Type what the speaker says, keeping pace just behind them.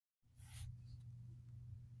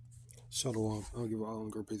Shalom. I'll give all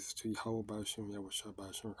and great praises to YAHAWAH, BAHASHAM, YAHAWAHSHI,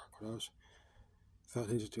 BAHASHAM, QADASH.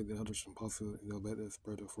 Salutations to the elders and apostles and the elect that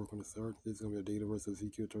spread the fork on the third. This is going to be a data verse of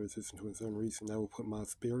Ezekiel 36 and 27 reads, and I will put my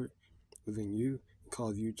spirit within you and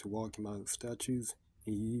cause you to walk in my statutes,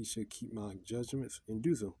 and ye shall keep my judgments and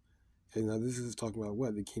do them. Okay, now this is talking about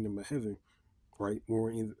what? The kingdom of heaven, right? When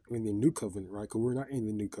we're in the new covenant, right? Because we're not in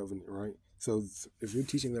the new covenant, right? So if you're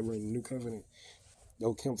teaching that we're in the new covenant,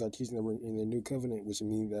 those camps are teaching that we're in the new covenant, which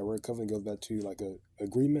means that our covenant goes back to like a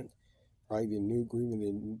agreement, right? The new agreement,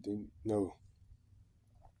 no,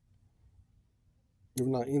 we're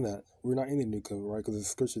not in that. We're not in the new covenant, right? Because the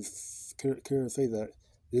scriptures clearly say that.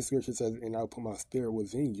 This scripture says, "And I'll put my spirit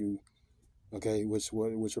within you," okay, which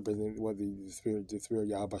represents what the spirit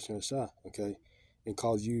YAHAWAHSHI, okay, and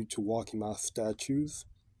cause you to walk in my statutes,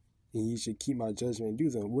 and you should keep my judgment and do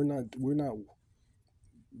them. We're not.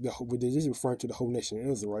 This is referring to the whole nation of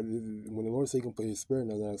Israel, right? When the Lord said He can put His Spirit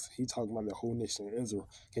in us, He's talking about the whole nation of Israel,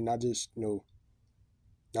 and not just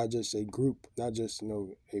not just a group, not just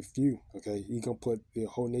a few. Okay, He gonna put the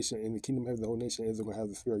whole nation in the kingdom of heaven. The whole nation of Israel gonna have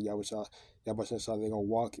the Spirit YAHAWAHSHI. They're gonna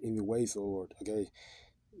walk in the ways of the Lord. Okay,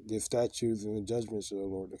 the statutes and the judgments of the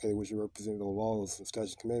Lord. Okay, which represent the laws and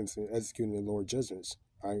statutes, commandments, and executing the Lord's judgments,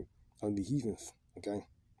 right, on the heathens. Okay,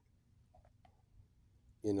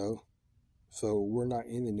 So we're not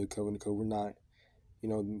in the new covenant because we're not,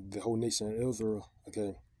 the whole nation of Israel,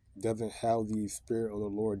 okay, doesn't have the Spirit of the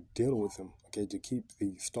Lord deal with them, okay, to keep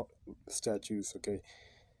the statutes, okay,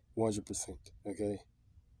 100%, okay.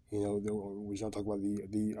 We're gonna talk about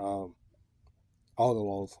the all the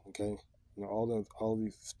laws, okay, all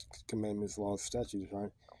these commandments, laws, statutes,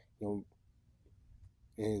 right, and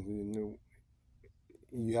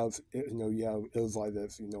you have Israelite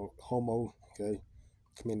that's homo, okay,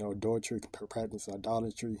 committing adultery, practice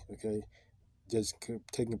idolatry, okay, just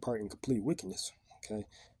taking part in complete wickedness, okay.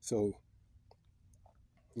 So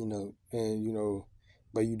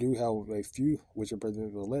but you do have a few which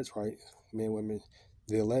represent the elect, right, men, women,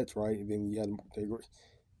 the elect, right, and then you have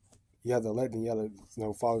the elect, and you have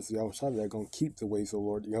the followers of YAHAWAHSHI that are going to keep the ways of the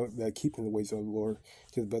Lord, that are keeping the ways of the Lord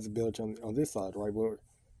to the best ability on this side, right,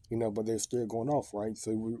 but they're still going off, right.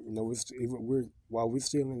 So while we're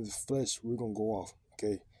still in the flesh, we're gonna go off,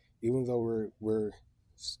 okay, even though we're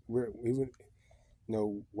even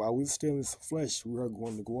while we're still in this flesh, we are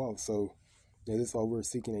going to go off. So this is why we're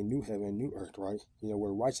seeking a new heaven, a new earth, right,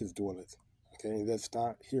 where righteousness dwelleth, okay, and that's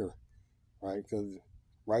not here, right, because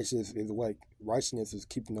righteousness is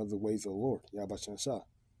keeping of the ways of the Lord, YAHAWAHSHI.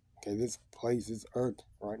 Okay, this place, this earth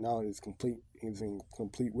right now is in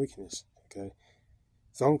complete wickedness, okay.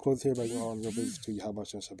 So I'm close here by all your praises to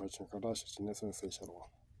YAHAWAHSHI, and that's what I say, Shalom.